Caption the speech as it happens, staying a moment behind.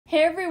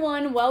Hey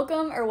everyone,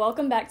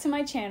 welcome back to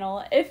my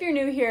channel. If you're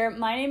new here,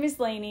 my name is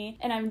Lainey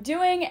and I'm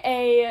doing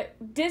a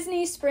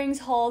Disney Springs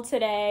haul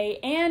today,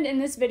 and in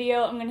this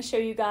video I'm going to show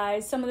you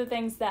guys some of the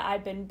things that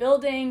I've been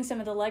building, some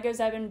of the Legos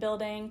I've been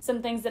building,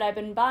 some things that I've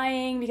been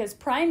buying because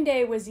Prime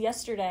Day was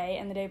yesterday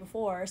and the day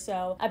before,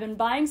 so I've been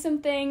buying some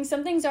things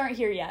aren't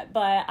here yet,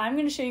 but I'm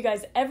going to show you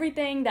guys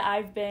everything that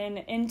I've been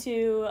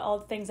into, all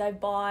the things I've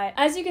bought.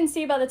 As you can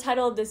see by the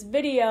title of this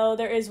video,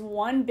 there is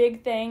one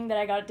big thing that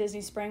I got at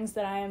Disney Springs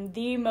that I am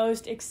the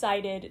most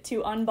excited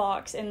to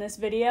unbox in this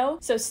video,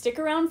 so stick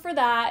around for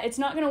that. It's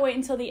not gonna wait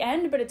until the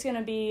end, but it's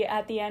gonna be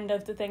at the end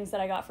of the things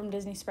that I got from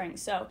Disney Springs,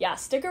 so yeah,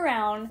 stick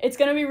around. It's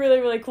gonna be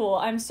really cool.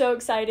 I'm so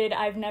excited.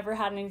 I've never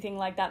had anything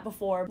like that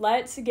before.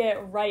 Let's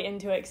get right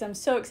into it because I'm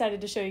so excited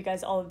to show you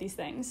guys all of these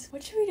things.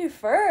 What should we do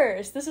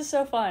first? This is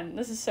so fun.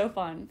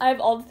 I have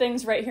all the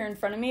things right here in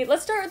front of me.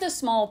 Let's start with the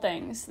small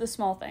things.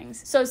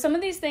 So some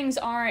of these things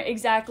aren't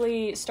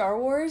exactly Star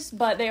Wars,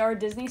 but they are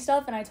Disney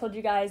stuff, and I told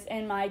you guys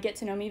in my Get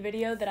to Know Me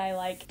video that I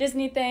like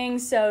Disney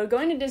things, so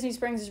going to Disney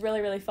Springs is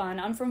really fun.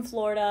 I'm from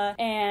Florida,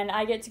 and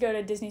I get to go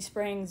to Disney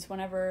Springs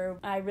whenever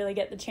I really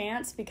get the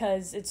chance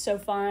because it's so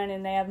fun,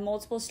 and they have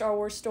multiple Star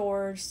Wars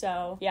stores,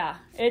 so yeah,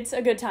 it's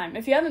a good time.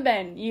 If you haven't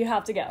been, you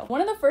have to go.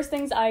 One of the first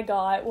things I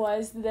got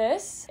was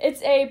this.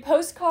 It's a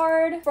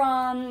postcard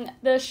from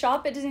the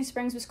shop at Disney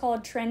Springs, was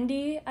called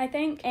Trendy, I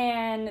think,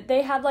 and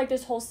they have like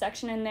this whole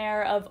section in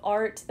there of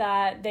art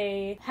that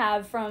they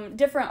have from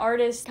different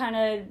artists, kind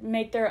of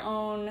make their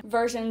own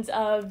versions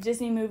of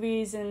Disney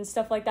movies and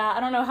stuff like that. I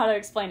don't know how to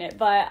explain it,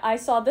 but I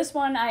saw this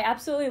one. I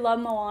absolutely love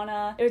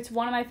Moana. It's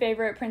one of my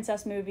favorite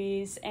princess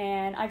movies,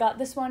 and I got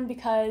this one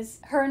because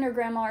her and her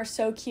grandma are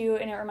so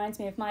cute and it reminds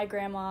me of my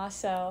grandma,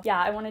 so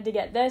yeah, I wanted to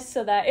get this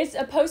so that it's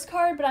a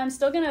postcard, but I'm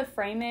still gonna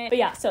frame it. But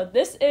yeah, so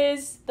this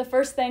is the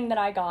first thing that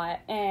I got,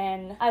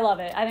 and I love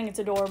it. I think it's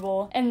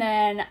adorable. And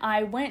then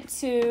I went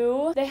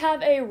to, they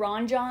have a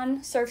Ron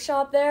Jon surf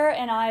shop there,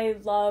 and I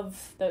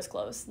love those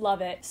clothes. Love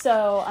it.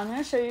 So I'm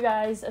gonna show you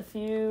guys a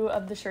few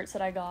of the shirts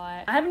that I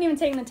got. I haven't even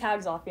taken the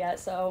tags off yet,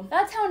 so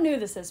that's how new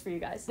this is for you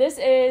guys. This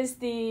is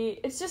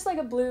it's just like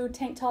a blue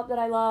tank top that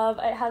I love.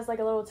 It has like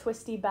a little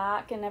twisty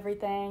back and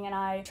everything, and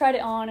I tried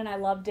it on and I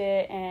loved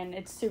it, and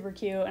it's super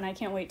cute, and I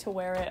can't wait to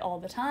wear it all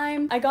the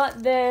time. I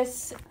got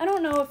this, I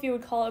don't know if you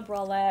would call it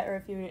bralette or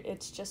if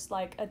it's just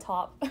like a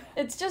top.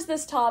 It's just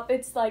this top.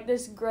 It's like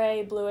this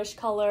gray bluish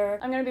color.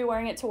 I'm gonna be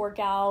wearing it to work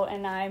out,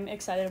 and I'm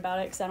excited about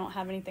it because I don't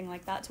have anything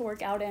like that to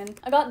work out in.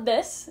 I got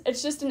this.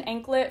 It's just an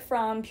anklet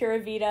from Pura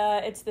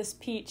Vida. It's this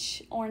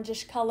peach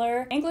orangish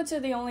color. Anklets are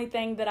the only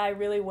thing that I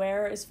really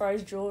wear as far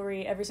as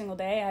jewelry every single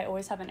day. I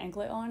always have an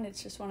anklet on.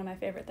 It's just one of my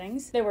favorite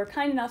things. They were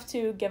kind enough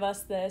to give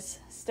us this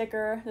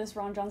sticker, this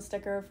Ron Jon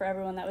sticker for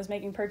everyone that was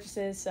making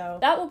purchases, so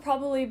that will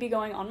probably be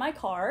going on my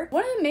car.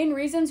 One of the main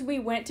reasons we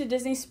went to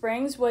Disney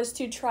Springs was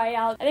to try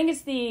out, I think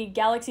it's the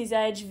Galaxy's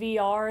Edge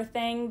VR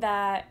thing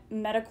that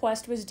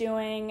MetaQuest was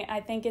doing. I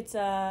think it's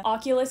a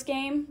Oculus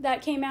game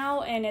that came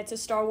out, and it's a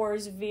Star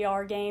Wars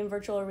VR game,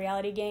 virtual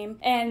reality game,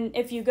 and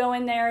if you go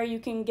in there, you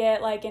can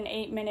get like an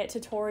 8-minute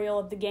tutorial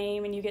of the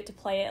game, and you get to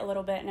play it a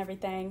little bit and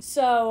everything.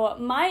 So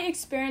my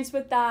experience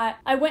with that,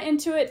 I went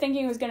into it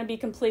thinking it was going to be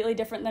completely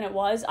different than it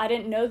was. I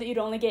didn't know that you'd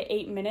only get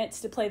 8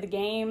 minutes to play the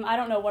game. I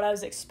don't know what I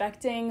was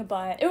expecting,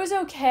 but it was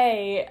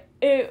okay.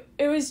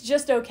 It was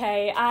just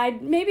okay.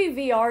 Maybe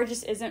VR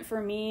just isn't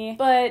for me,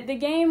 but the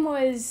game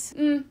was,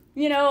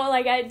 you know,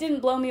 like, it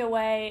didn't blow me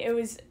away. It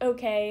was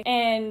okay.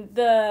 And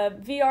the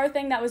VR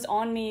thing that was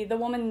on me, the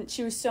woman,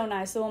 she was so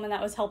nice, the woman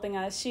that was helping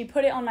us, she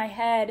put it on my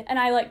head, and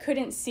I like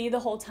couldn't see the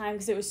whole time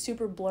because it was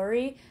super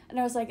blurry. And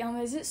I was like,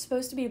 is it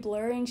supposed to be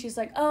blurry? And she's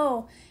like,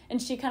 oh.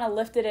 And she kind of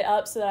lifted it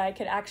up so that I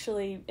could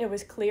actually, it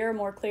was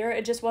more clear.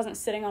 It just wasn't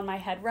sitting on my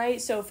head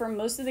right. So for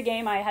most of the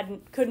game, I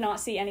could not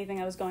see anything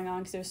that was going on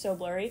because it was so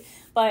blurry.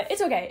 But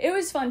it's okay. It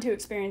was fun to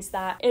experience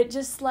that. It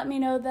just let me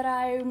know that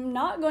I'm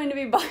not going to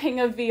be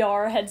buying a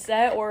VR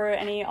headset or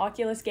any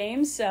Oculus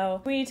games.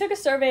 So we took a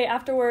survey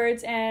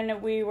afterwards,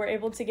 and we were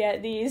able to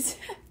get these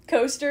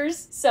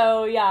coasters.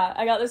 So yeah,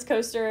 I got this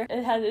coaster.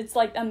 It's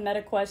like a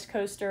MetaQuest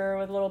coaster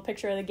with a little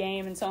picture of the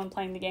game and someone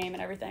playing the game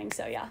and everything.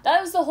 So yeah,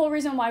 that was the whole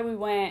reason why we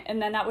went,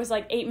 and then that was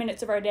like 8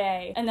 minutes of our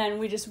day, and then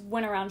we just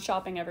went around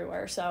shopping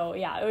everywhere. So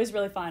yeah, it was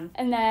really fun.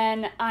 And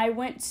then I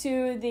went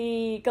to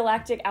the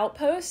Galactic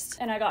Outpost,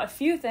 and I got a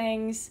few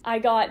things. I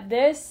got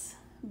this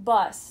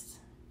bust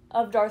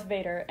of Darth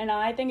Vader, and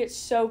I think it's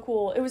so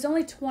cool. It was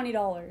only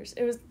 $20.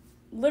 It was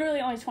literally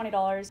only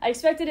 $20. I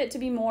expected it to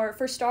be more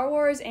for Star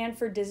Wars and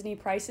for Disney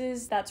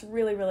prices. That's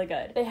really, really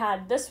good. They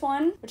had this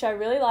one, which I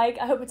really like.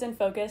 I hope it's in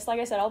focus. Like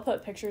I said, I'll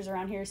put pictures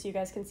around here so you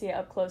guys can see it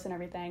up close and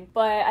everything.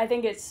 But I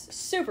think it's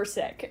super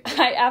sick.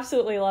 I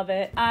absolutely love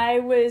it. I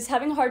was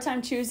having a hard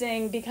time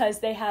choosing because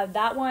they have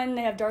that one,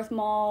 they have Darth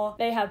Maul,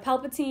 they have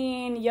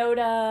Palpatine,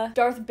 Yoda,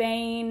 Darth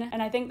Bane,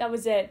 and I think that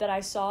was it that I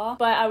saw.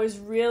 But I was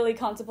really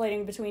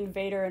contemplating between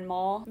Vader and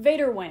Maul.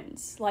 Vader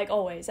wins, like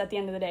always, at the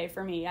end of the day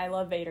for me. I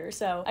love Vader.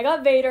 So I got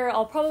got Vader.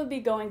 I'll probably be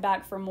going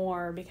back for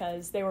more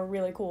because they were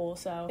really cool.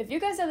 So if you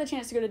guys have the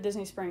chance to go to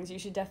Disney Springs, you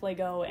should definitely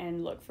go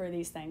and look for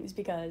these things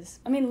because,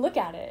 I mean, look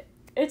at it.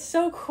 It's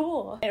so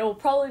cool. It will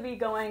probably be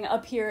going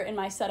up here in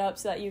my setup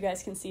so that you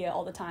guys can see it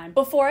all the time.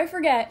 Before I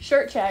forget,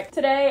 shirt check.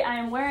 Today I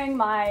am wearing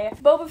my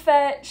Boba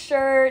Fett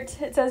shirt.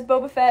 It says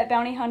Boba Fett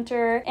Bounty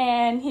Hunter,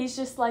 and he's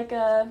just like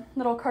a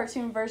little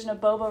cartoon version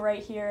of Boba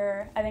right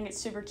here. I think it's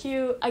super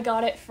cute. I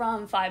got it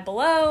from Five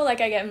Below.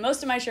 Like, I get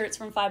most of my shirts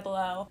from Five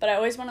Below, but I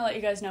always want to let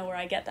you guys know where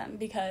I get them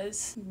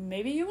because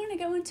maybe you want to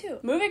go in too.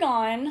 Moving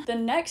on, the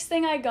next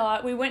thing I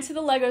got, we went to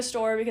the Lego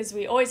store because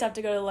we always have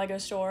to go to the Lego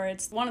store.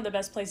 It's one of the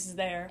best places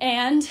there.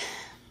 And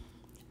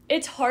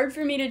it's hard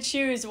for me to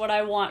choose what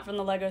I want from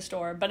the Lego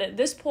store, but at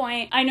this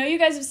point, I know you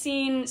guys have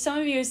seen, some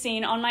of you have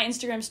seen on my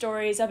Instagram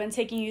stories, I've been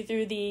taking you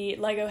through the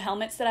Lego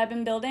helmets that I've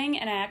been building,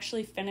 and I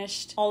actually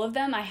finished all of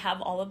them. I have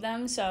all of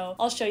them, so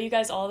I'll show you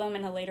guys all of them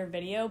in a later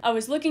video. I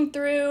was looking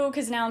through,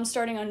 because now I'm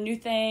starting on new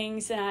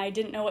things, and I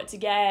didn't know what to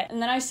get,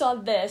 and then I saw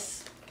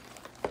this.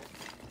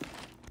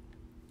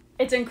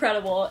 It's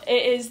incredible.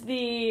 It is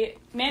the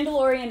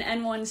Mandalorian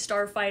N1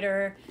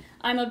 Starfighter.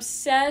 I'm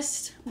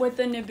obsessed with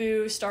the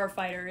Naboo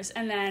starfighters,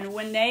 and then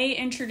when they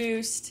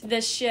introduced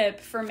this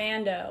ship for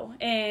Mando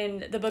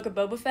in the Book of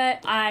Boba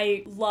Fett,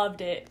 I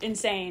loved it.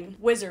 Insane.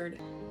 Wizard.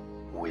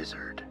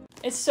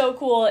 It's so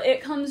cool. It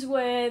comes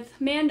with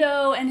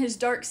Mando and his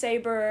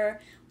Darksaber.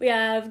 We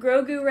have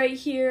Grogu right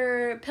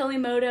here,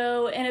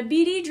 Pelimoto, and a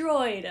BD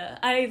droid.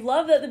 I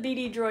love that the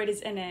BD droid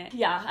is in it.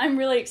 Yeah, I'm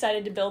really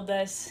excited to build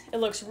this. It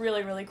looks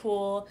really, really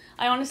cool.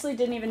 I honestly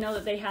didn't even know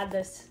that they had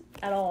this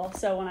at all,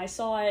 so when I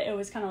saw it, it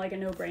was kind of like a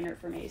no-brainer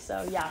for me.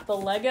 So yeah, the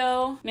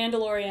Lego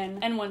Mandalorian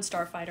N1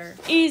 Starfighter.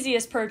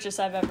 Easiest purchase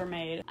I've ever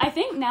made. I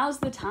think now's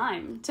the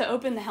time to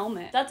open the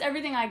helmet. That's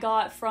everything I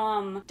got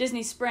from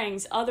Disney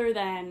Springs other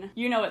than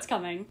you know what's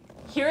coming.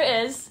 Here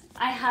it is.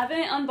 I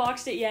haven't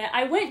unboxed it yet.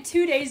 I went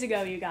 2 days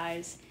ago, you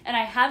guys, and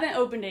I haven't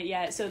opened it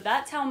yet, so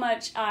that's how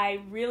much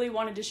I really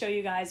wanted to show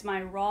you guys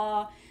my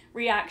raw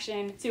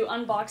reaction to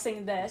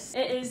unboxing this.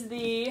 It is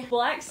the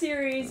Black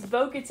Series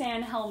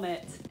Bo-Katan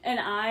helmet, and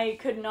I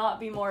could not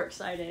be more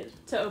excited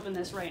to open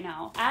this right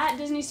now. At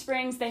Disney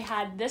Springs, they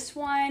had this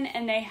one,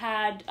 and they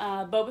had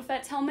Boba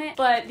Fett's helmet,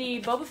 but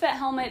the Boba Fett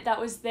helmet that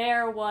was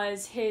there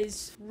was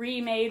his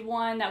remade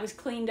one that was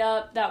cleaned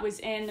up, that was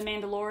in The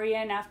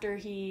Mandalorian after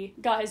he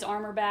got his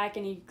armor back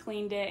and he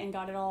cleaned it and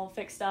got it all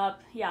fixed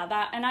up. Yeah,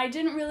 that, and I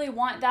didn't really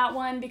want that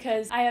one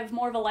because I have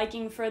more of a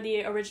liking for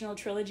the original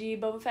trilogy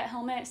Boba Fett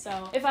helmet,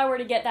 so if I were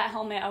to get that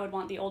helmet, I would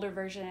want the older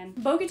version.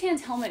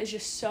 Bo-Katan's helmet is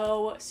just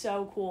so,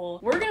 so cool.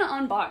 We're gonna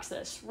unbox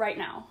this right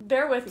now.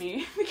 Bear with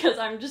me because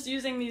I'm just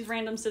using these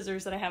random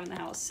scissors that I have in the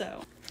house,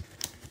 so.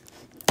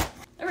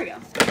 There we go.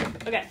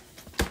 Okay.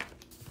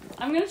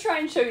 I'm gonna try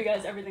and show you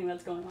guys everything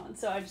that's going on.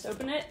 So I just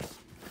open it.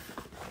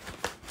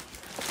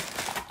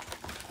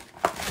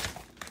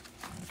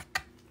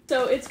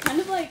 So it's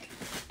kind of like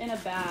in a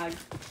bag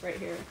right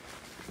here.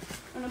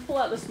 I'm gonna pull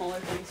out the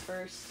smaller things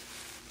first.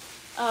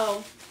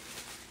 Oh.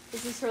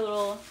 This is her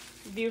little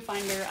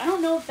viewfinder. I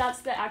don't know if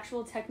that's the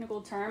actual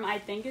technical term. I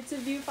think it's a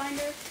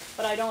viewfinder,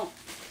 but I don't.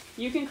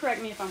 You can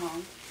correct me if I'm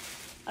wrong.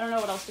 I don't know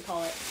what else to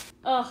call it.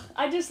 Ugh,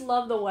 I just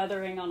love the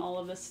weathering on all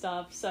of this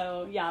stuff.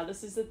 So yeah,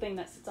 this is the thing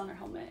that sits on her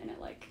helmet and it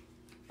like,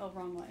 oh,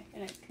 wrong way.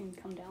 And it can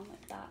come down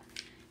like that.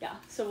 Yeah,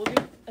 so we'll be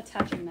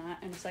attaching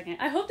that in a second.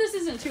 I hope this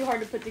isn't too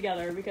hard to put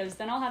together because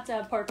then I'll have to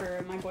have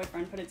Parker, my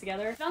boyfriend, put it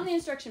together. I found the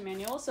instruction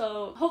manual,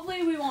 so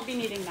hopefully we won't be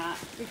needing that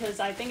because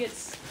I think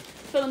it's,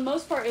 for the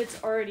most part,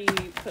 it's already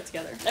put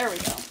together. There we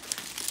go.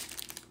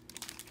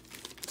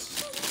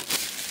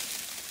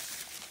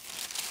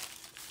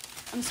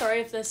 I'm sorry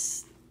if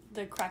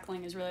the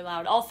crackling is really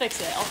loud. I'll fix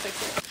it,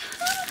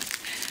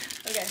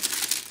 Okay,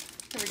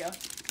 here we go.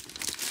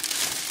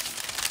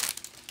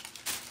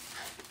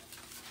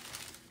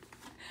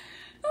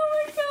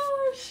 Oh my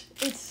gosh.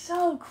 It's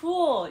so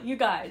cool, you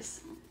guys.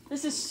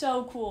 This is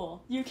so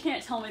cool. You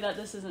can't tell me that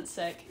this isn't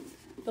sick.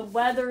 The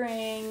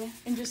weathering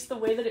and just the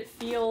way that it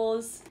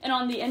feels. And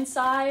on the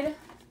inside,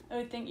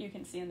 I think you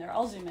can see in there.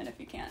 I'll zoom in if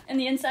you can't. And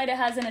the inside, it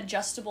has an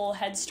adjustable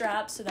head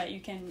strap so that you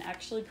can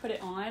actually put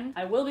it on.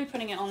 I will be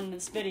putting it on in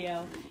this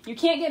video. You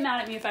can't get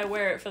mad at me if I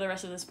wear it for the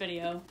rest of this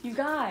video. You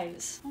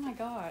guys, oh my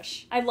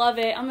gosh. I love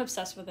it. I'm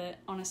obsessed with it,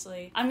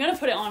 honestly. I'm gonna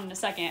put it on in a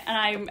second,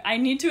 and I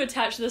need to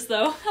attach this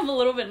though. I'm a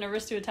little bit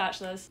nervous to attach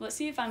this. Let's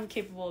see if I'm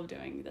capable of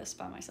doing this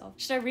by myself.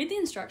 Should I read the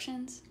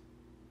instructions?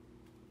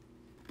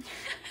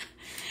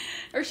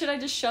 Or should I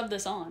just shove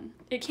this on?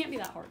 It can't be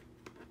that hard.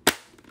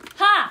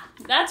 Ha!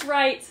 That's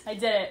right. I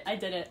did it. I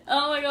did it.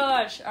 Oh my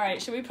gosh. All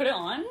right, should we put it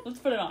on? Let's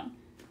put it on.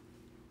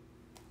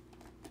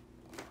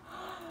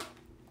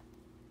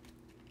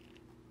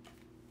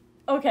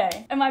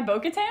 Okay. Am I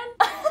Bo-Katan?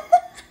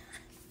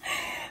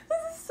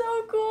 This is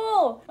so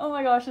cool. Oh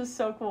my gosh, this is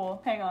so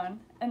cool. Hang on.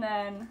 And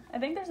then I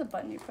think there's a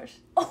button you push.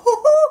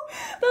 Oh,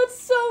 that's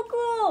so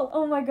cool.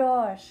 Oh my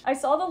gosh. I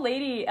saw the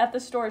lady at the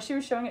store. She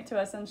was showing it to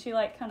us and she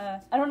like kind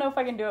of, I don't know if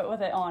I can do it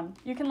with it on.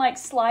 You can like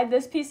slide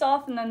this piece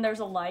off and then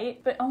there's a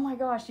light. But oh my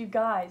gosh, you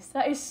guys,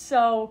 that is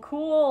so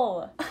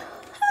cool.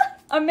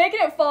 I'm making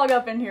it fog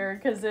up in here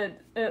because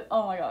it,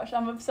 oh my gosh,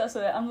 I'm obsessed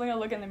with it. I'm gonna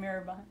look in the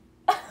mirror behind.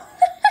 Oh,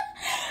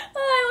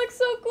 I look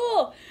so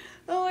cool.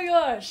 Oh my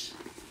gosh.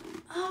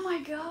 Oh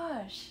my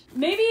gosh.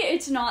 Maybe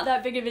it's not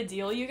that big of a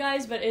deal, you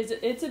guys, but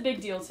it's a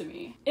big deal to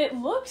me. It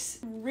looks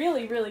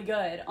really, really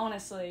good,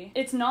 honestly.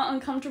 It's not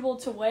uncomfortable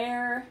to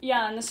wear.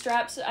 Yeah, and the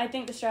straps, I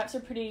think the straps are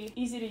pretty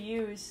easy to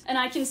use. And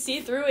I can see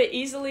through it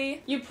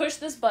easily. You push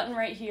this button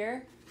right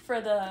here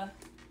for the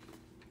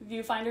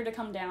viewfinder to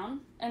come down.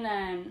 And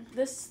then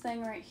this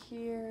thing right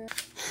here.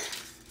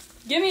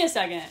 Give me a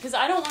second, because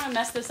I don't want to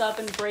mess this up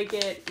and break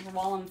it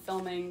while I'm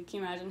filming. Can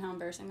you imagine how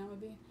embarrassing that would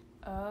be?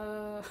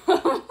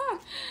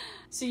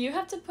 So you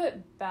have to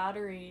put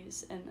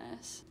batteries in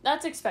this.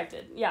 That's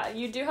expected. Yeah,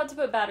 you do have to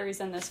put batteries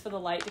in this for the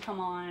light to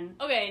come on.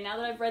 Okay, now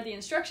that I've read the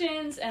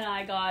instructions and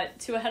I got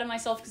too ahead of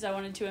myself because I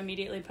wanted to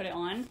immediately put it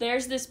on,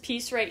 there's this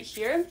piece right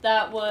here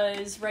that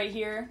was right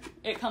here.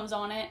 It comes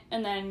on it,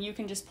 and then you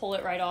can just pull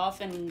it right off,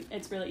 and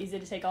it's really easy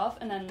to take off.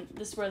 And then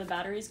this is where the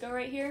batteries go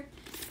right here.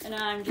 And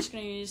I'm just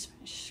gonna use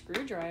my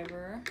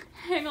screwdriver.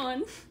 Hang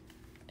on.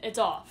 It's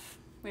off.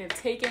 We have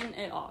taken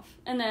it off.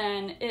 And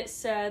then it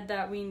said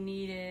that we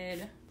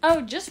needed,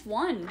 oh, just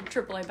one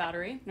AAA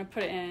battery. I'm gonna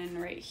put it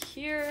in right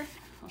here.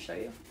 I'll show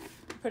you.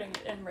 I'm putting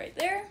it in right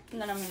there.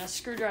 And then I'm gonna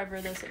screwdriver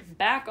this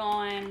back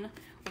on.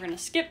 We're gonna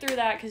skip through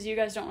that because you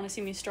guys don't wanna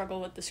see me struggle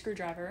with the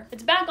screwdriver.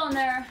 It's back on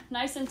there,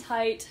 nice and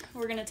tight.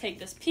 We're gonna take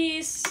this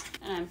piece,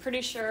 and I'm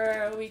pretty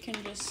sure we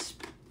can just,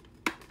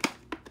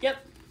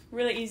 yep,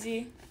 really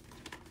easy.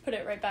 Put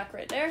it right back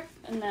right there.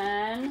 And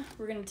then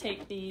we're gonna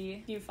take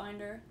the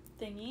viewfinder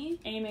thingy,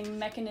 aiming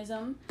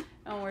mechanism,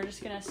 and we're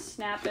just gonna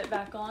snap it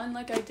back on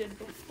like I did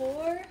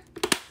before.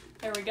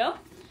 There we go.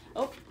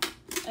 Oh,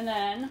 and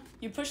then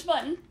you push the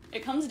button,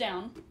 it comes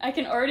down. I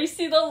can already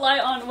see the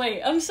light on.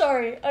 Wait, I'm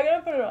sorry, I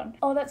gotta put it on.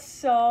 Oh, that's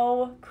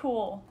so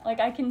cool.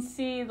 Like, I can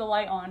see the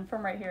light on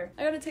from right here.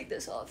 I gotta take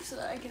this off so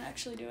that I can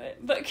actually do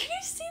it. But can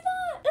you see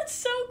that? That's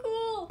so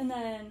cool. And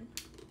then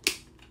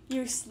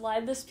you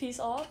slide this piece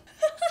off.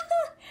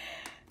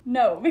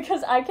 No,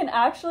 because I can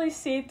actually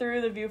see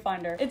through the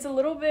viewfinder. It's a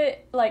little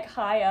bit like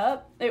high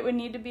up. It would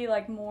need to be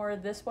like more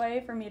this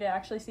way for me to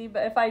actually see,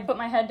 but if I put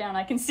my head down,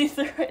 I can see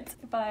through it.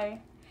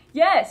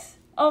 Yes!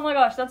 Oh my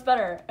gosh, that's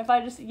better. If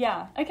I just,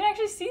 yeah, I can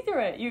actually see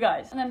through it, you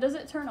guys. And then does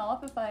it turn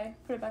off if I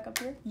put it back up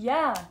here?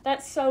 Yeah,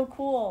 that's so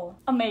cool.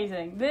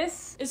 Amazing.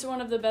 This is one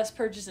of the best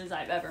purchases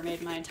I've ever made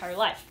in my entire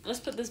life.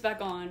 Let's put this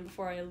back on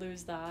before I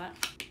lose that.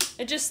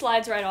 It just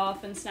slides right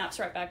off and snaps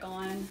right back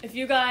on. If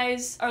you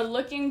guys are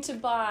looking to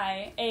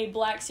buy a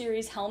Black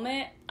Series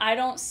helmet, I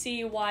don't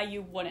see why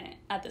you wouldn't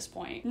at this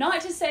point.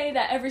 Not to say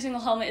that every single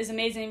helmet is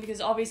amazing,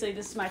 because obviously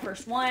this is my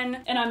first one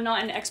and I'm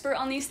not an expert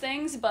on these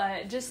things,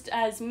 but just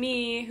as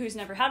me, who's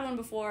never had one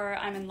before,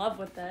 I'm in love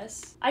with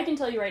this. I can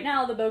tell you right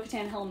now, the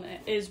Katan helmet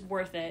is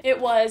worth it.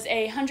 It was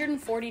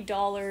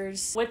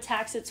 $140. With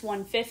tax, it's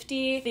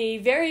 $150. The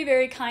very,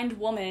 very kind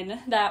woman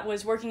that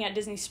was working at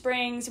Disney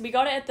Springs, we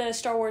got it at the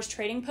Star Wars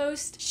Trading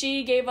Post.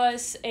 She gave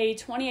us a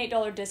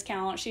 $28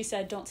 discount. She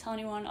said, don't tell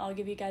anyone, I'll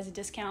give you guys a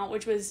discount,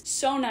 which was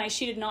so nice.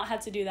 She did not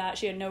have to do that.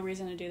 She had no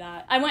reason to do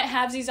that. I went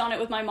halvesies on it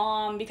with my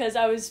mom because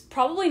I was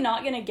probably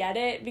not gonna get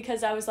it,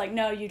 because I was like,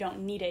 no, you don't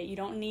need it. You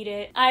don't need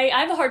it. I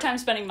have a hard time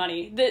spending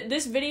money.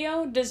 This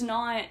video does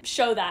not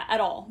show that at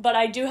all, but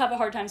I do have a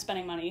hard time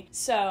spending money.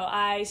 So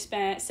I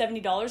spent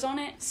 $70 on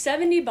it.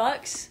 70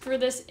 bucks for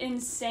this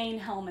insane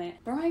helmet.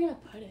 Where am I gonna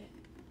put it?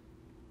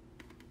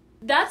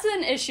 That's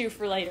an issue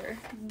for later.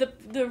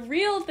 The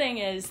real thing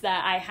is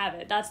that I have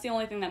it. That's the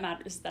only thing that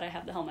matters, is that I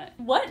have the helmet.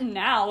 What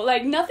now?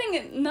 Like, nothing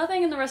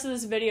in the rest of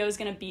this video is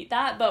gonna beat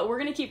that, but we're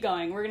gonna keep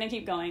going. We're gonna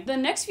keep going. The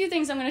next few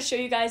things I'm gonna show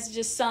you guys is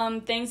just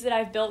some things that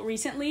I've built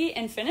recently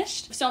and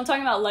finished. So I'm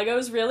talking about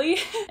Legos, really,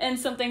 and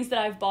some things that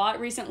I've bought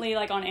recently,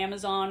 like on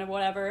Amazon or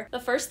whatever. The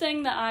first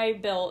thing that I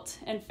built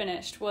and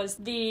finished was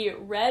the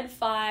Red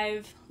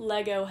 5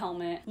 Lego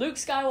helmet. Luke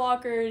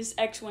Skywalker's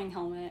X-Wing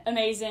helmet.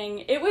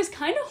 Amazing. It was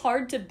kind of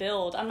hard to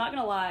build, I'm not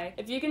gonna lie.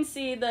 If you can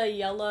see the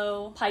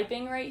yellow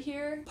piping right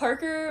here,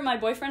 Parker, my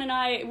boyfriend, and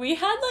I, we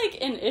had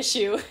like an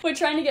issue with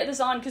trying to get this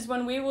on, because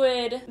when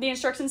the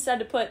instructions said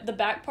to put the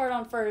back part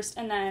on first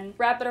and then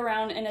wrap it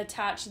around and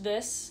attach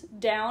this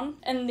down,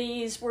 and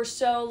these were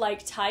so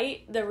like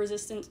tight, the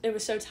resistance, it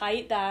was so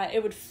tight that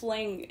it would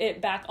fling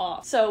it back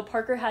off. So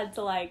Parker had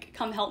to like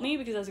come help me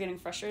because I was getting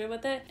frustrated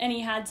with it, and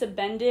he had to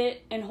bend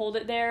it and hold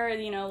it there,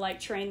 you know, like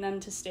train them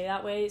to stay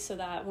that way so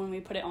that when we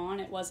put it on,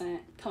 it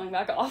wasn't coming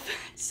back off.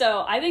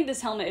 So I think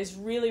this helmet is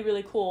really,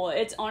 really cool.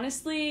 It's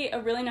honestly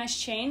a really nice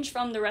change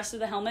from the rest of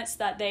the helmets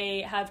that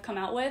they have come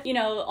out with. You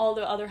know, all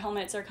the other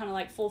helmets are kind of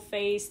like full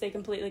face, they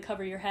completely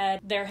cover your head,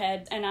 their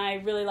heads, and I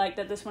really like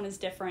that this one is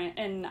different,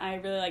 and I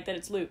really like that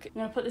it's Luke. I'm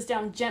gonna put this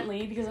down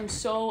gently because I'm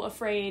so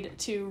afraid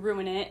to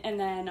ruin it, and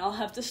then I'll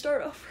have to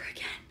start over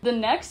again. The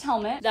next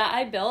helmet that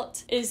I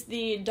built is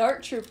the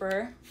Dark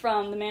Trooper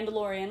from The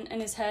Mandalorian, and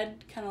his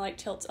head kind of like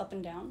tilts up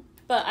and down.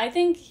 but I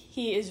think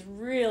he is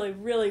really,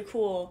 really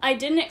cool. I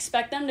didn't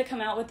expect them to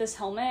come out with this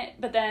helmet,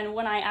 but then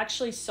when I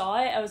actually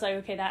saw it, I was like,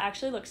 okay, that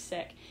actually looks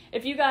sick.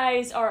 If you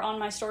guys are on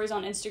my stories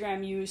on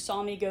Instagram, you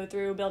saw me go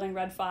through building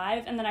Red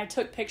 5, and then I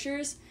took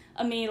pictures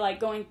of me like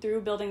going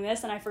through building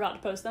this and I forgot to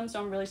post them, so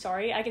I'm really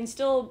sorry. I can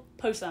still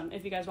post them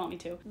if you guys want me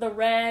to. The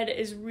red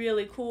is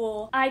really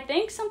cool. I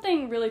think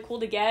something really cool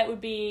to get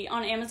would be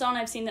on Amazon.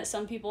 I've seen that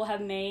some people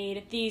have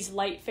made these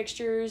light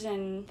fixtures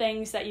and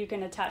things that you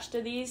can attach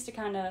to these to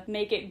kind of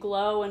make it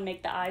glow and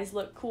make the eyes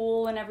look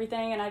cool and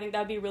everything, and I think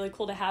that'd be really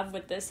cool to have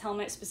with this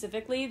helmet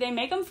specifically. They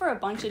make them for a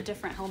bunch of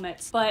different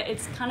helmets, but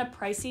it's kind of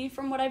pricey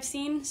from what I've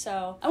seen,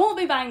 so I won't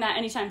be buying that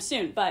anytime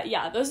soon. But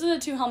yeah, those are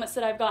the 2 helmets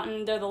that I've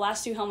gotten. They're the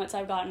last 2 helmets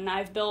I've gotten.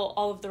 I've built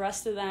all of the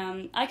rest of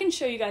them. I can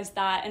show you guys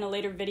that in a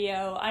later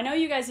video. I know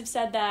you guys have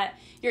said that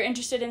you're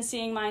interested in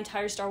seeing my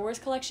entire Star Wars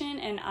collection,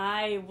 and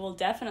I will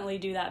definitely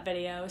do that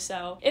video.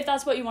 So if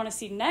that's what you want to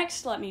see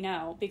next, let me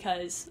know,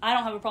 because I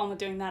don't have a problem with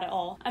doing that at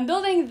all. I'm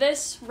building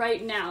this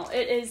right now.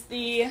 It is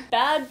the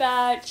Bad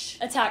Batch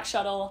attack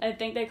shuttle. I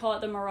think they call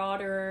it the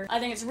Marauder. I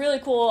think it's really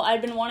cool.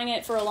 I've been wanting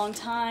it for a long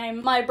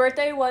time. My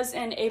birthday was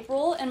in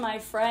April, and my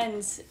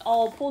friends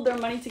all pulled their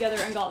money together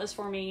and got this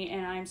for me,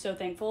 and I'm so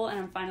thankful, and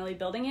I'm finally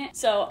building it.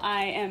 So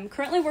I am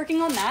currently working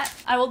on that.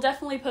 I will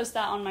definitely post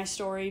that on my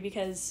story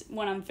because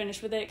when I'm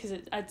finished with it, because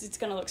it's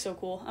gonna look so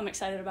cool. I'm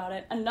excited about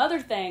it.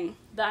 Another thing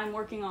that I'm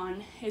working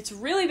on, it's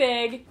really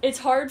big. It's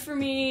hard for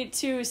me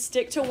to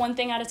stick to one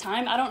thing at a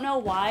time. I don't know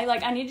why.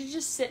 Like, I need to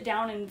just sit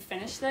down and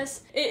finish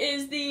this. It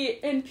is the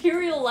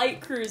Imperial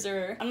Light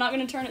Cruiser. I'm not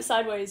gonna turn it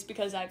sideways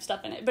because I have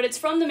stuff in it, but it's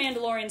from The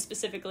Mandalorian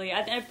specifically.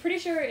 I'm pretty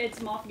sure it's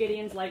Moff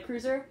Gideon's light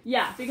cruiser.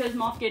 Yeah, because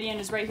Moff Gideon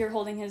is right here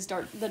holding his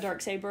the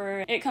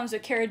Darksaber. It comes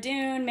with Cara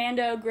Dune,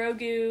 Mando,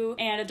 Grogu,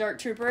 and a Dark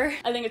Trooper.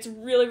 I think it's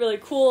really, really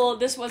cool.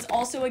 This was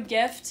also a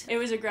gift. It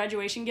was a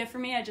graduation gift for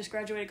me. I just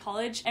graduated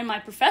college, and my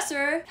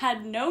professor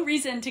had no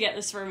reason to get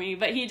this for me,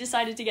 but he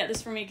decided to get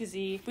this for me because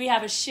we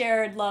have a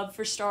shared love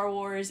for Star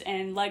Wars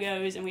and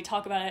Legos, and we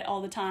talk about it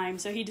all the time.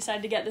 So he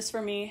decided to get this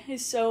for me.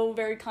 It's so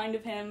very kind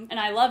of him, and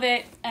I love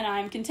it, and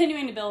I'm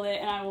continuing to build it,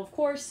 and I will of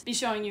course be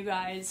showing you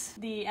guys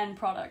the end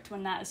product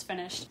when that is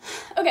finished.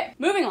 Okay,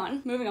 moving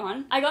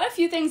on. I got a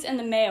few things in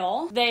the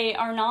mail. They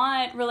are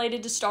not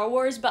related to Star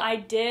Wars, but I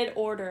did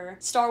order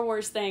Star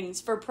Wars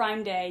things for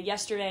Prime Day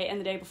yesterday and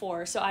the day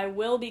before, so I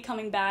will be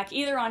coming back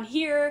either on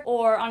here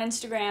or on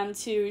Instagram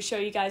to show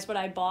you guys what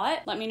I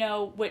bought. Let me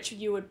know which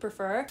you would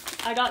prefer.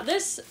 I got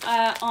this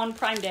on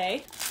Prime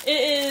Day.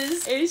 It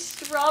is a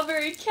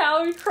strawberry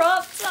cow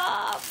crop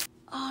top.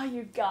 Oh,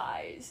 you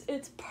guys,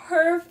 it's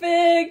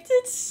perfect.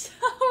 It's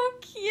so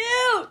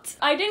cute.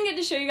 I didn't get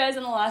to show you guys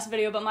in the last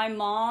video, but my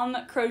mom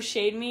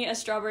crocheted me a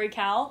strawberry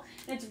cow.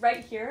 It's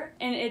right here,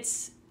 and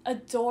it's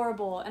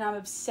adorable, and I'm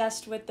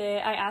obsessed with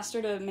it. I asked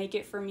her to make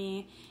it for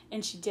me,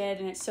 and she did,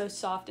 and it's so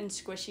soft and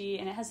squishy,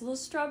 and it has a little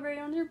strawberry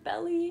on her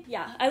belly.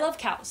 Yeah, I love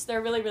cows.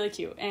 They're really, really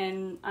cute,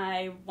 and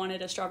I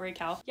wanted a strawberry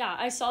cow. Yeah,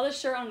 I saw this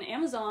shirt on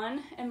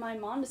Amazon, and my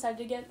mom decided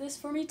to get this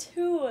for me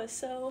too,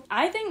 so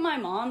I think my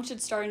mom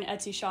should start an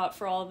Etsy shop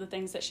for all of the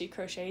things that she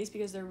crochets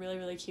because they're really,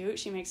 really cute.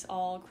 She makes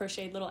all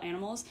crocheted little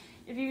animals.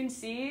 If you can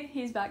see,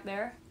 he's back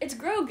there. It's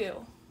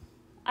Grogu.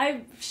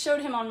 I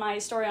showed him on my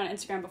story on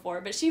Instagram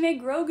before, but she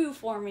made Grogu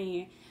for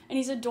me, and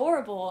he's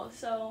adorable,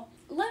 so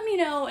let me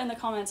know in the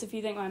comments if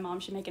you think my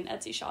mom should make an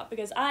Etsy shop,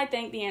 because I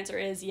think the answer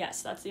is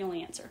yes. That's the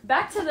only answer.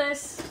 Back to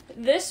this.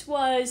 This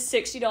was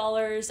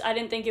 $60. I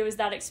didn't think it was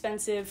that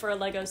expensive for a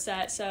Lego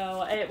set,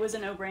 so it was a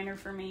no-brainer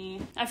for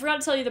me. I forgot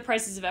to tell you the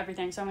prices of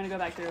everything, so I'm gonna go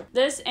back through.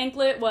 This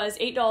anklet was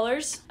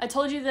 $8. I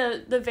told you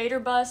the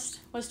Vader bust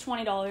was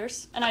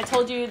 $20, and I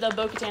told you the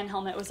Bo-Katan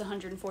helmet was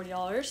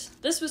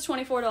 $140. This was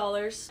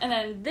 $24, and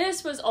then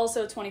this was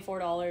also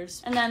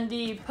 $24, and then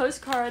the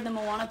postcard, the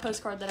Moana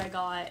postcard that I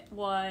got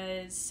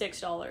was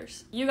 $6.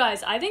 You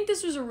guys, I think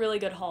this was a really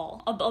good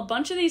haul. A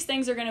bunch of these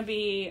things are gonna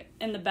be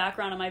in the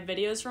background of my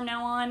videos from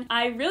now on.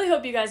 I really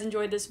hope you guys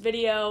enjoyed this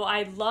video.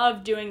 I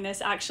love doing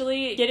this,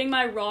 actually. Getting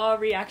my raw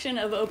reaction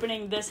of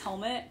opening this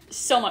helmet,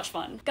 so much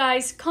fun.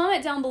 Guys,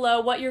 comment down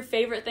below what your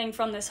favorite thing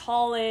from this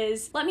haul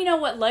is. Let me know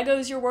what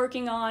Legos you're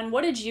working on.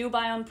 What did you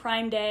buy on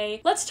Prime Day?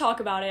 Let's talk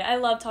about it. I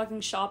love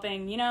talking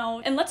shopping, you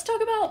know? And let's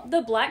talk about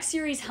the Black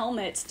Series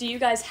helmets. Do you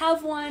guys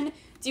have one?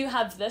 Do you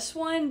have this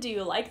one? Do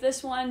you like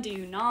this one? Do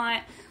you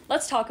not?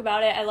 Let's talk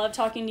about it. I love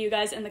talking to you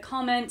guys in the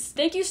comments.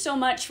 Thank you so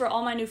much for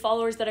all my new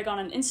followers that I got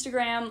on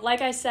Instagram.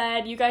 Like I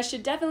said, you guys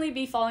should definitely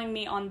be following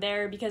me on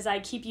there because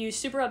I keep you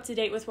super up to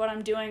date with what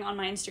I'm doing on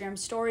my Instagram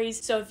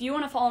stories. So if you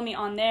want to follow me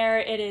on there,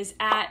 it is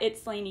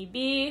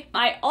 @itslaneyb.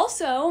 I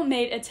also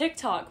made a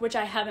TikTok, which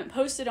I haven't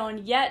posted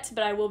on yet,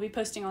 but I will be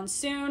posting on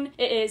soon.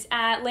 It is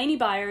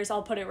 @LaneyBuyers.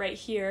 I'll put it right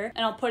here,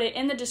 and I'll put it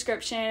in the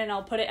description, and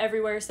I'll put it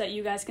everywhere so that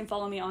you guys can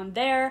follow me on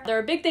there. There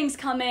are big things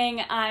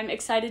coming. I'm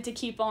excited to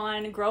keep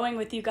on growing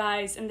with you guys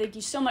guys, and thank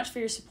you so much for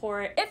your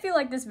support. If you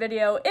like this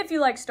video, if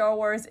you like Star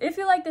Wars, if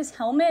you like this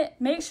helmet,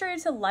 make sure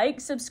to like,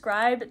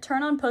 subscribe,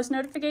 turn on post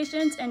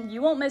notifications, and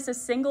you won't miss a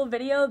single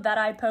video that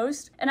I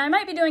post. And I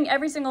might be doing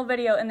every single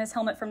video in this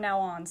helmet from now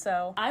on,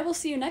 so I will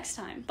see you next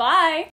time. Bye!